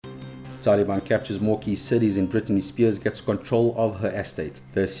Taliban captures more key cities and Britney Spears gets control of her estate.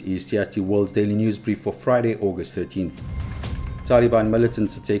 This is TRT World's Daily News Brief for Friday, August 13th. Taliban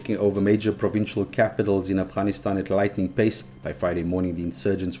militants are taking over major provincial capitals in Afghanistan at lightning pace. By Friday morning, the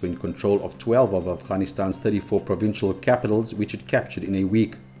insurgents were in control of 12 of Afghanistan's 34 provincial capitals, which it captured in a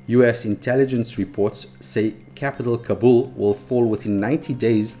week. US intelligence reports say capital Kabul will fall within 90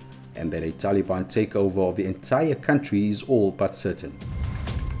 days and that a Taliban takeover of the entire country is all but certain.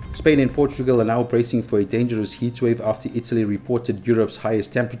 Spain and Portugal are now bracing for a dangerous heatwave after Italy reported Europe's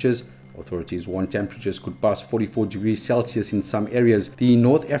highest temperatures. Authorities warn temperatures could pass 44 degrees Celsius in some areas. The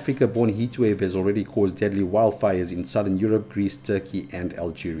North Africa-born heatwave has already caused deadly wildfires in southern Europe, Greece, Turkey, and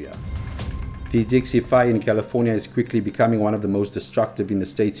Algeria. The Dixie Fire in California is quickly becoming one of the most destructive in the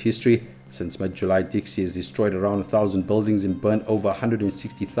state's history. Since mid-July, Dixie has destroyed around 1,000 buildings and burned over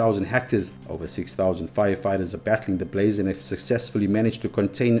 160,000 hectares. Over 6,000 firefighters are battling the blaze and have successfully managed to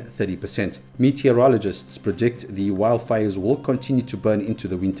contain 30%. Meteorologists predict the wildfires will continue to burn into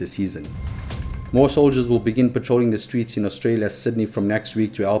the winter season. More soldiers will begin patrolling the streets in Australia's Sydney from next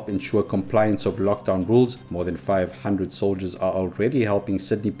week to help ensure compliance of lockdown rules. More than 500 soldiers are already helping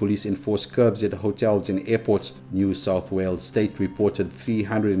Sydney police enforce curbs at hotels and airports. New South Wales State reported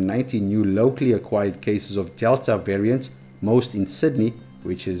 390 new locally acquired cases of Delta variant, most in Sydney,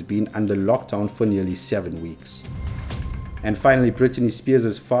 which has been under lockdown for nearly 7 weeks. And finally, Britney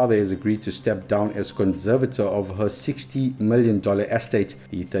Spears' father has agreed to step down as conservator of her $60 million estate.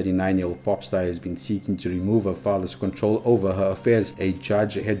 The 39-year-old pop star has been seeking to remove her father's control over her affairs. A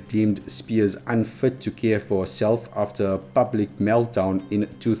judge had deemed Spears unfit to care for herself after a public meltdown in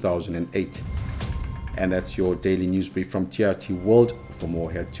 2008. And that's your daily news brief from TRT World. For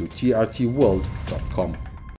more, head to trtworld.com.